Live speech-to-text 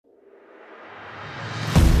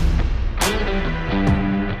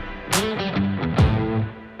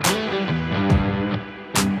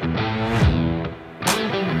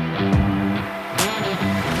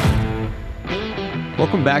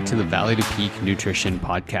Welcome back to the Valley to Peak Nutrition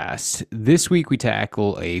Podcast. This week we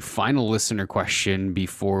tackle a final listener question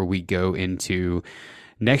before we go into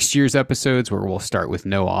next year's episodes, where we'll start with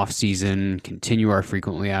no off season, continue our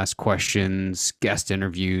frequently asked questions, guest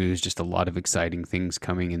interviews, just a lot of exciting things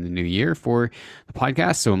coming in the new year for the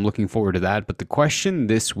podcast. So I'm looking forward to that. But the question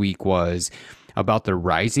this week was about the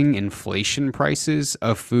rising inflation prices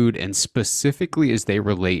of food, and specifically as they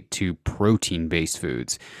relate to protein-based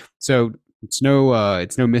foods. So it's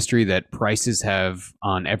no mystery that prices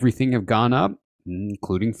on everything have gone up,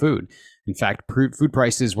 including food. In fact, food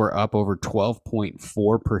prices were up over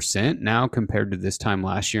 12.4% now compared to this time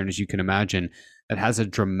last year. And as you can imagine, that has a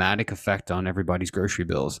dramatic effect on everybody's grocery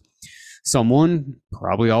bills. Someone,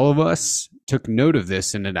 probably all of us, took note of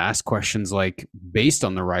this and had asked questions like, based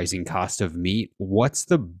on the rising cost of meat, what's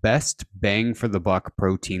the best bang for the buck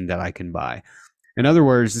protein that I can buy? In other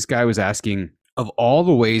words, this guy was asking, of all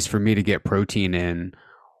the ways for me to get protein in,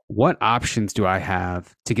 what options do I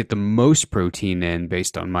have to get the most protein in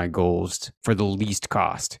based on my goals for the least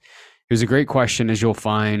cost? It was a great question, as you'll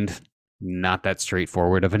find, not that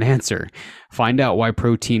straightforward of an answer. Find out why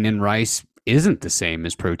protein in rice isn't the same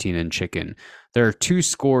as protein in chicken. There are two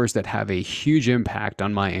scores that have a huge impact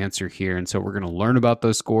on my answer here. And so we're going to learn about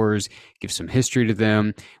those scores, give some history to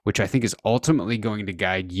them, which I think is ultimately going to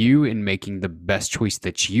guide you in making the best choice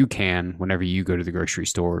that you can whenever you go to the grocery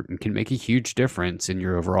store, and can make a huge difference in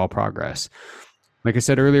your overall progress. Like I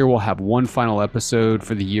said earlier, we'll have one final episode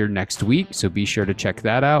for the year next week, so be sure to check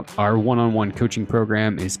that out. Our one-on-one coaching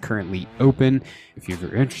program is currently open. If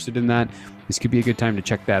you're interested in that, this could be a good time to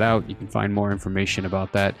check that out. You can find more information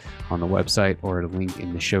about that on the website or at a link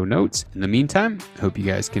in the show notes. In the meantime, I hope you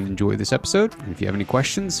guys can enjoy this episode. And if you have any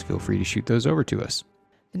questions, feel free to shoot those over to us.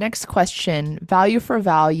 The next question, value for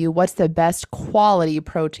value, what's the best quality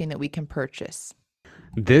protein that we can purchase?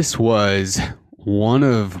 This was one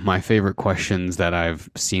of my favorite questions that I've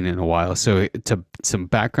seen in a while. So some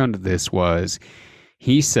background to this was,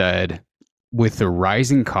 he said, with the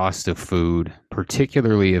rising cost of food,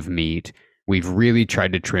 particularly of meat, we've really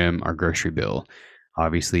tried to trim our grocery bill.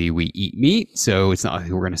 Obviously, we eat meat, so it's not like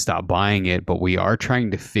we're going to stop buying it, but we are trying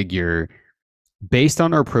to figure, based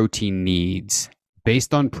on our protein needs,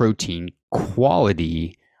 based on protein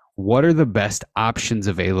quality, what are the best options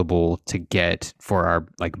available to get for our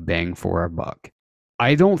bang for our buck?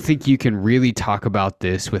 I don't think you can really talk about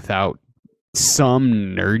this without some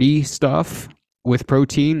nerdy stuff with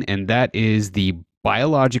protein, and that is the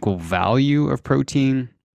biological value of protein,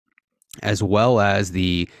 as well as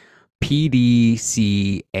the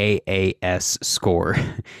PDCAAS score.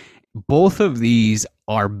 Both of these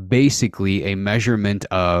are basically a measurement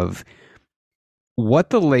of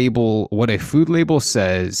what a food label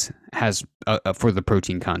says has for the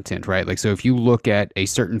protein content, right? So if you look at a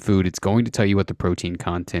certain food, it's going to tell you what the protein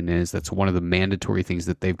content is. That's one of the mandatory things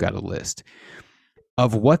that they've got to list.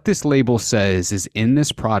 Of what this label says is in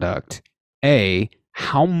this product,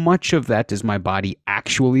 how much of that does my body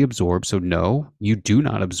actually absorb? So no, you do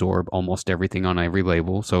not absorb almost everything on every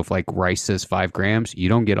label. So if rice says 5 grams, you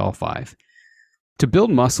don't get all 5. To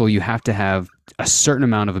build muscle, you have to have a certain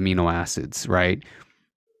amount of amino acids, right?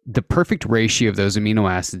 The perfect ratio of those amino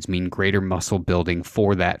acids mean greater muscle building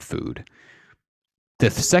for that food.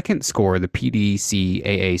 The second score, the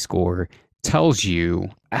PDCAA score, tells you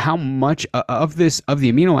how much of the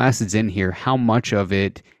amino acids in here, how much of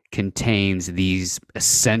it contains these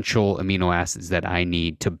essential amino acids that I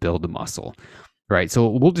need to build the muscle, right? So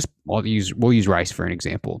we'll use rice for an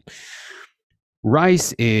example.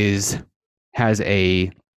 Rice has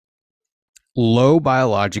a low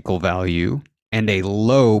biological value and a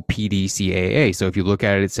low PDCAA. So if you look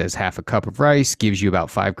at it, it says half a cup of rice gives you about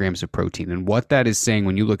 5 grams of protein. And what that is saying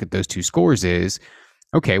when you look at those two scores is,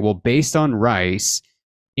 okay, well, based on rice,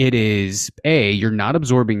 it is you're not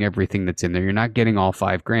absorbing everything that's in there. You're not getting all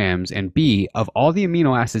 5 grams. And B, of all the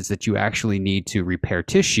amino acids that you actually need to repair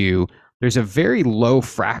tissue, there's a very low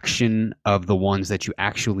fraction of the ones that you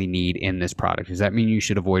actually need in this product. Does that mean you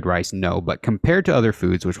should avoid rice? No, but compared to other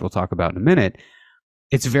foods, which we'll talk about in a minute,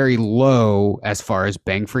 it's very low as far as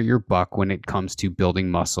bang for your buck when it comes to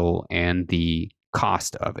building muscle and the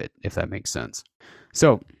cost of it, if that makes sense.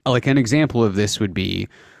 So an example of this would be,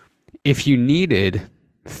 if you needed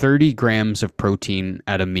 30 grams of protein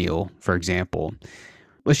at a meal, for example,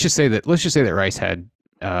 let's just say that rice had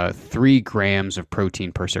 3 grams of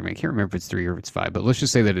protein per serving. I can't remember if it's 3 or if it's 5, but let's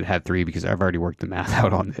just say that it had 3 because I've already worked the math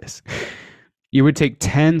out on this. You would take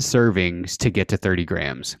 10 servings to get to 30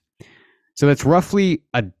 grams. So that's roughly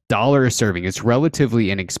 $1 a serving. It's relatively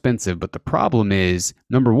inexpensive, but the problem is,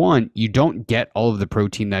 number one, you don't get all of the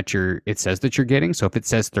protein that it says that you're getting. So if it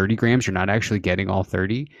says 30 grams, you're not actually getting all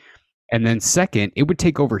 30. And then second, it would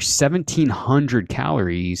take over 1,700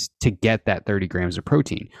 calories to get that 30 grams of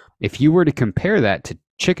protein. If you were to compare that to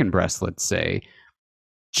chicken breast, let's say,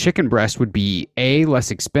 chicken breast would be less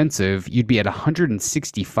expensive. You'd be at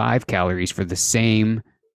 165 calories for the same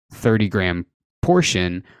 30 gram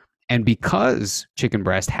portion. And because chicken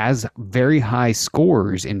breast has very high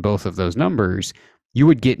scores in both of those numbers, you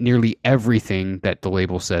would get nearly everything that the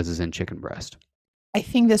label says is in chicken breast. I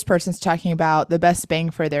think this person's talking about the best bang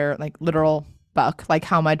for their like literal buck, like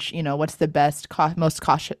how much, what's the best most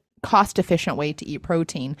cost efficient way to eat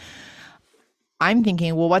protein. I'm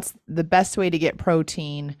thinking, well, what's the best way to get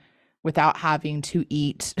protein without having to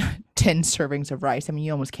eat 10 servings of rice? I mean,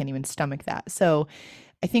 you almost can't even stomach that. So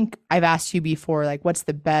I think I've asked you before, like, what's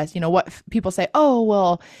the best, what people say, oh,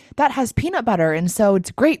 well, that has peanut butter. And so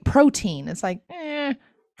it's great protein. It's like,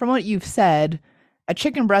 from what you've said, a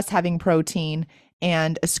chicken breast having protein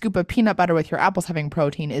and a scoop of peanut butter with your apples having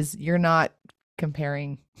protein you're not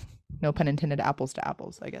comparing, no pun intended, apples to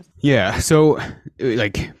apples, I guess. Yeah. So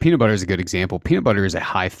like peanut butter is a good example. Peanut butter is a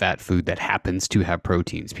high fat food that happens to have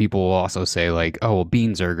proteins. People will also say like, oh, well,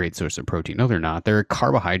 beans are a great source of protein. No, they're not. They're a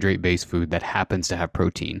carbohydrate based food that happens to have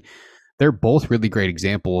protein. They're both really great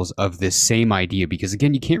examples of this same idea because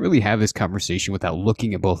again, you can't really have this conversation without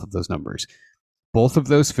looking at both of those numbers. Both of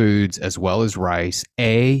those foods, as well as rice,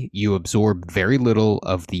 you absorb very little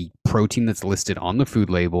of the protein that's listed on the food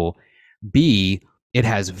label. B, it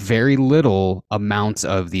has very little amounts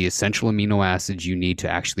of the essential amino acids you need to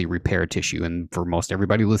actually repair tissue. And for most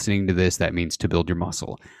everybody listening to this, that means to build your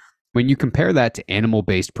muscle. When you compare that to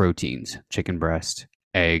animal-based proteins, chicken breast,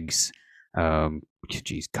 eggs,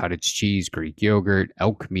 cottage cheese, Greek yogurt,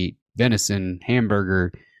 elk meat, venison,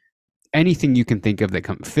 hamburger, anything you can think of that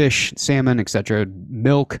comes, fish, salmon, etc.,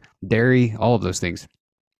 milk, dairy, all of those things.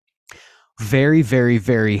 Very, very,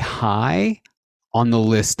 very high on the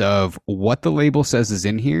list of what the label says is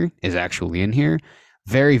in here is actually in here.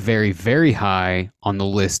 Very, very, very high on the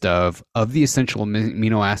list of the essential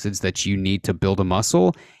amino acids that you need to build a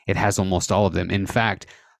muscle. It has almost all of them. In fact,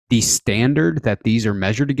 the standard that these are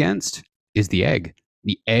measured against is the egg.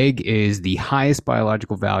 The egg is the highest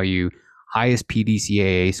biological value, highest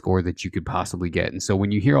PDCAA score that you could possibly get. And so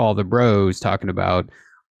when you hear all the bros talking about,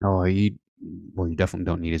 oh, you definitely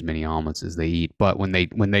don't need as many omelets as they eat. But when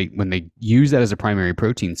they use that as a primary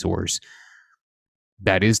protein source,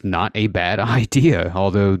 that is not a bad idea.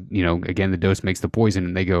 Although, again, the dose makes the poison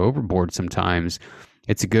and they go overboard sometimes.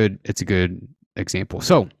 It's a good example.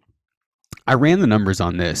 So I ran the numbers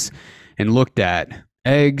on this and looked at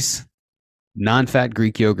eggs, non-fat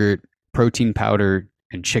Greek yogurt, protein powder,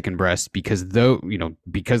 and chicken breast because those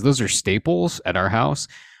are staples at our house.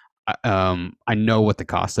 I know what the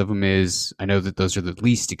cost of them is. I know that those are the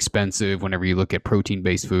least expensive whenever you look at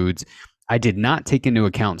protein-based foods. I did not take into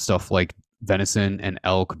account stuff like venison and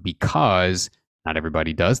elk because not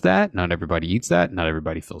everybody does that. Not everybody eats that. Not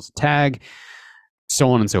everybody fills a tag, so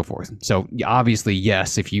on and so forth. So obviously,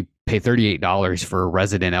 yes, if you pay $38 for a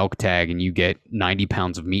resident elk tag and you get 90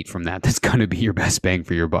 pounds of meat from that, that's going to be your best bang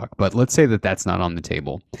for your buck. But let's say that that's not on the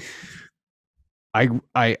table.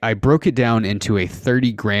 I broke it down into a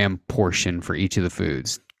 30-gram portion for each of the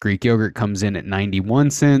foods. Greek yogurt comes in at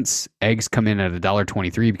 91 cents. Eggs come in at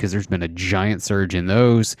 $1.23 because there's been a giant surge in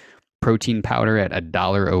those. Protein powder at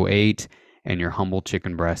 $1.08 and your humble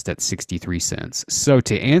chicken breast at 63 cents. So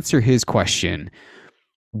to answer his question,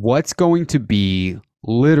 what's going to be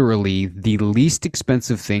literally the least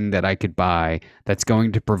expensive thing that I could buy that's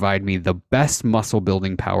going to provide me the best muscle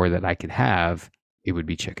building power that I could have? It would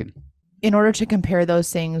be chicken. In order to compare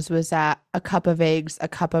those things, was that a cup of eggs, a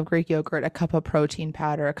cup of Greek yogurt, a cup of protein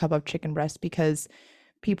powder, a cup of chicken breast? Because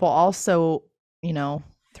people also,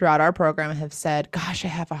 throughout our program have said, gosh, I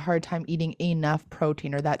have a hard time eating enough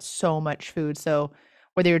protein, or that's so much food. So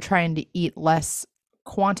whether you're trying to eat less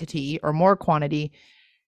quantity or more quantity,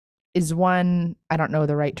 is one, I don't know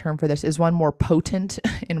the right term for this, is one more potent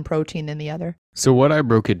in protein than the other? So what I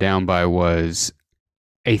broke it down by was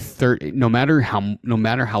no matter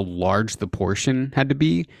how large the portion had to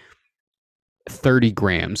be, 30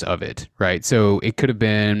 grams of it, right? So it could have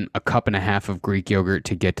been a cup and a half of Greek yogurt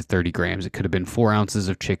to get to 30 grams. It could have been 4 ounces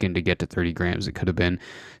of chicken to get to 30 grams. It could have been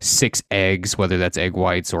 6 eggs, whether that's egg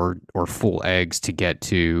whites or full eggs, to get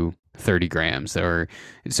to 30 grams.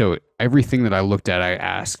 So everything that I looked at, I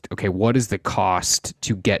asked, okay, what is the cost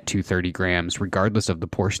to get to 30 grams, regardless of the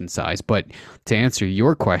portion size? But to answer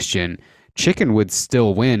your question, chicken would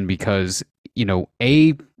still win because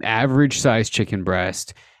a average size chicken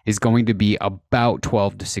breast is going to be about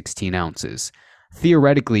 12 to 16 ounces.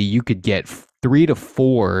 Theoretically, you could get 3 to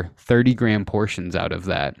 4 30-gram portions out of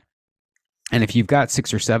that. And if you've got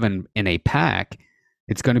 6 or 7 in a pack,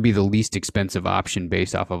 it's going to be the least expensive option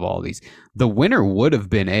based off of all these. The winner would have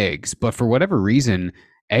been eggs, but for whatever reason,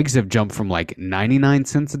 eggs have jumped from like 99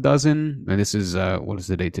 cents a dozen. And this is, what is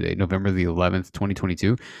the date today? November the 11th,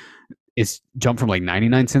 2022. It's jumped from like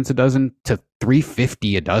 99 cents a dozen to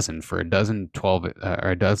 $3.50 a dozen for a dozen 12 or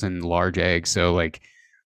a dozen large eggs. So like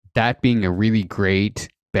that being a really great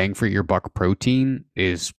bang for your buck protein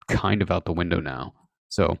is kind of out the window now.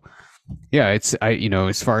 So yeah, it's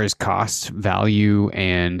as far as cost, value,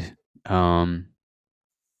 and trying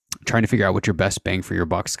to figure out what your best bang for your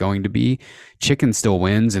buck's going to be, chicken still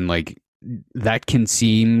wins, and like that can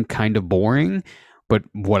seem kind of boring, but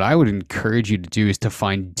what I would encourage you to do is to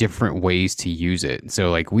find different ways to use it.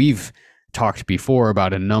 So like we've talked before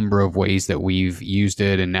about a number of ways that we've used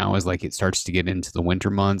it, and now as like it starts to get into the winter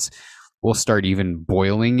months, we'll start even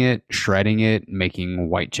boiling it, shredding it, making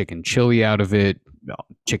white chicken chili out of it,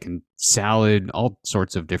 chicken salad, all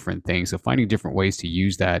sorts of different things. So finding different ways to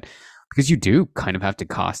use that, because you do kind of have to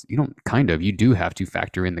you do have to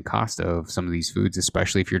factor in the cost of some of these foods,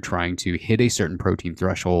 especially if you're trying to hit a certain protein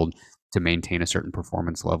threshold to maintain a certain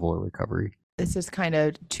performance level or recovery. This is kind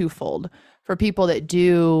of twofold. For people that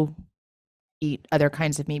do eat other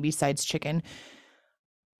kinds of meat besides chicken,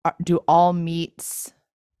 do all meats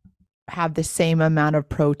have the same amount of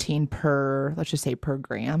protein per, let's just say, per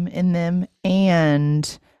gram in them?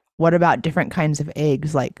 And what about different kinds of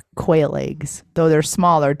eggs, like quail eggs? Though they're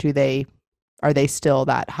smaller, are they still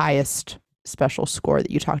that highest special score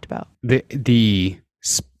that you talked about?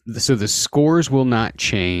 So the scores will not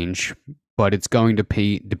change, but it's going to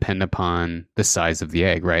depend upon the size of the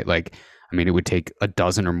egg, right? Like, I mean, it would take a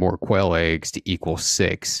dozen or more quail eggs to equal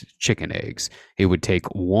 6 chicken eggs. It would take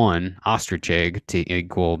 1 ostrich egg to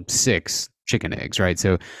equal 6 chicken eggs, right?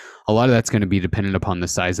 So a lot of that's going to be dependent upon the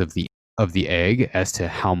size of the egg as to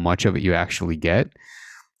how much of it you actually get.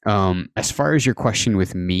 As far as your question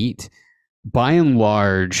with meat, by and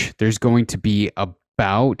large, it's going to be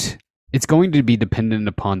dependent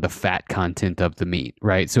upon the fat content of the meat,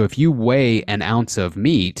 right? So if you weigh an ounce of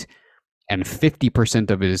meat and 50%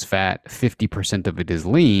 of it is fat, 50% of it is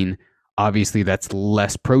lean, obviously that's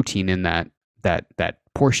less protein in that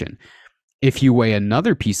portion. If you weigh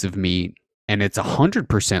another piece of meat and it's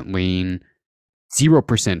 100% lean,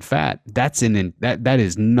 0% fat, that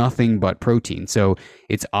is nothing but protein. So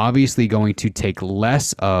it's obviously going to take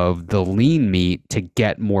less of the lean meat to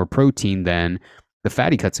get more protein than the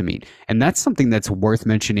fatty cuts of meat. And that's something that's worth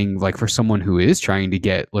mentioning, like for someone who is trying to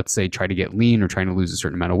get, let's say, try to get lean or trying to lose a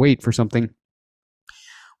certain amount of weight for something.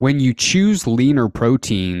 When you choose leaner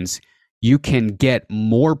proteins, you can get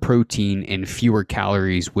more protein and fewer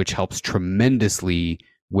calories, which helps tremendously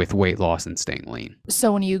with weight loss and staying lean.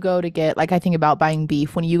 So when you go to get, like I think about buying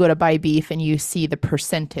beef, when you go to buy beef and you see the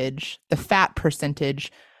percentage, the fat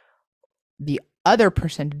percentage, the other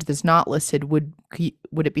percentage that's not listed, would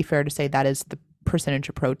it be fair to say that is the percentage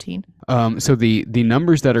of protein? So the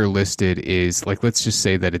numbers that are listed is, like, let's just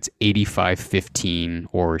say that it's 85-15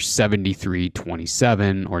 or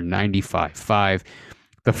 73-27 or 95-5.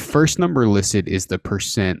 The first number listed is the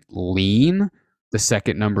percent lean. The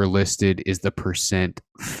second number listed is the percent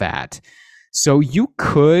fat. So you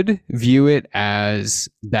could view it as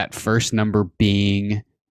that first number being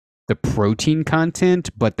the protein content,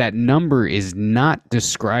 but that number is not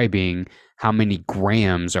describing how many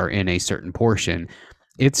grams are in a certain portion.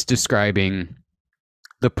 It's describing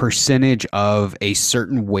the percentage of a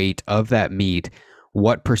certain weight of that meat,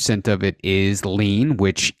 what percent of it is lean,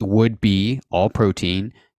 which would be all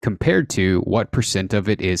protein, compared to what percent of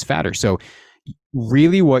it is fatter. So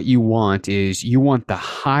really what you want the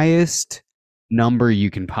highest number you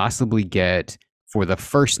can possibly get for the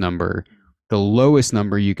first number, the lowest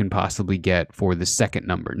number you can possibly get for the second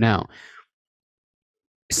number. Now,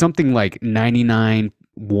 something like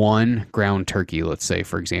 99.1 ground turkey, let's say,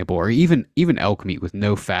 for example, or even elk meat with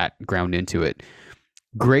no fat ground into it.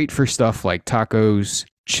 Great for stuff like tacos,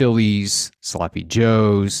 chilies, sloppy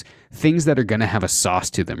joes, things that are going to have a sauce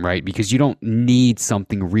to them, right? Because you don't need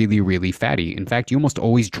something really, really fatty. In fact, you almost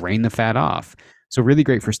always drain the fat off. So really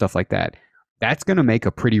great for stuff like that. That's going to make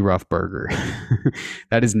a pretty rough burger.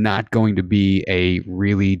 That is not going to be a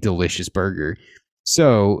really delicious burger.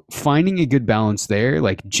 So finding a good balance there,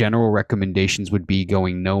 like general recommendations would be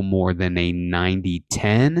going no more than a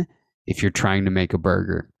 90-10 if you're trying to make a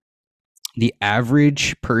burger. The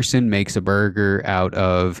average person makes a burger out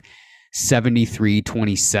of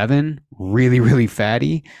 73-27, really, really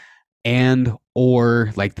fatty. and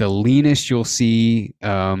or like the leanest you'll see,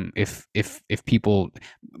 if people,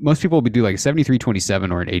 most people would do like a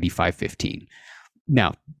 73-27 or an 85-15.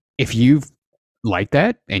 Now, if you like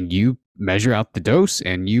that and you measure out the dose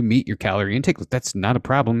and you meet your calorie intake, that's not a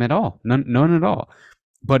problem at all. None at all.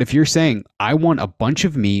 But if you're saying, I want a bunch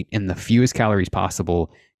of meat and the fewest calories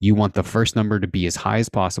possible, you want the first number to be as high as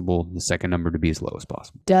possible, the second number to be as low as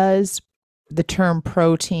possible. Does the term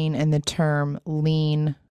protein and the term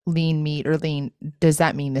lean meat or lean, does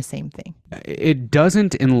that mean the same thing? It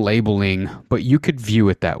doesn't in labeling, but you could view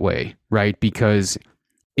it that way, right? Because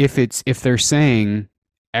if they're saying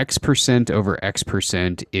X% over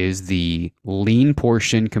X% is the lean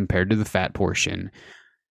portion compared to the fat portion,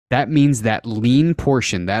 that means that lean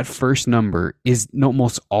portion, that first number, is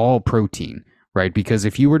almost all protein, right? Because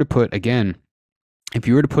if you were to put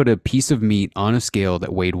a piece of meat on a scale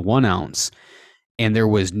that weighed 1 ounce and there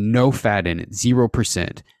was no fat in it,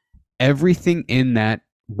 0%, everything in that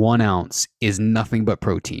 1 ounce is nothing but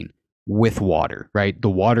protein with water, right? The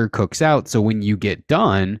water cooks out. So when you get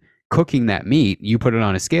done cooking that meat, you put it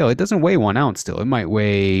on a scale, it doesn't weigh 1 ounce still. It might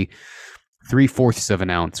weigh 3/4 of an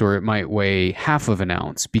ounce, or it might weigh 1/2 of an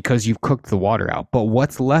ounce because you've cooked the water out. But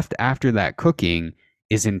what's left after that cooking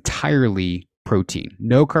is entirely protein.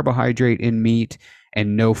 No carbohydrate in meat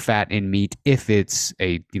and no fat in meat if it's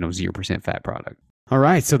a 0% fat product. All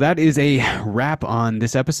right, so that is a wrap on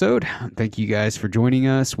this episode. Thank you guys for joining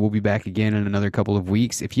us. We'll be back again in another couple of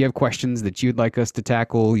weeks. If you have questions that you'd like us to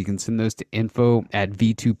tackle, you can send those to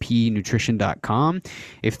info@v2pnutrition.com.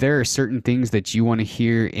 If there are certain things that you want to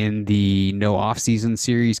hear in the No Off Season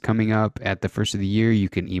series coming up at the first of the year, you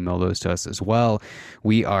can email those to us as well.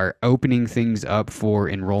 We are opening things up for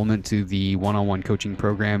enrollment to the one-on-one coaching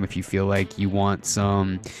program. If you feel like you want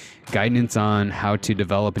some guidance on how to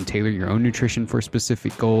develop and tailor your own nutrition for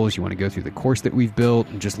specific goals, you want to go through the course that we've built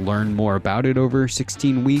and just learn more about it over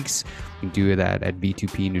 16 weeks, you can do that at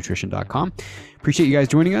v2pnutrition.com. Appreciate you guys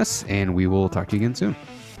joining us, and we will talk to you again soon.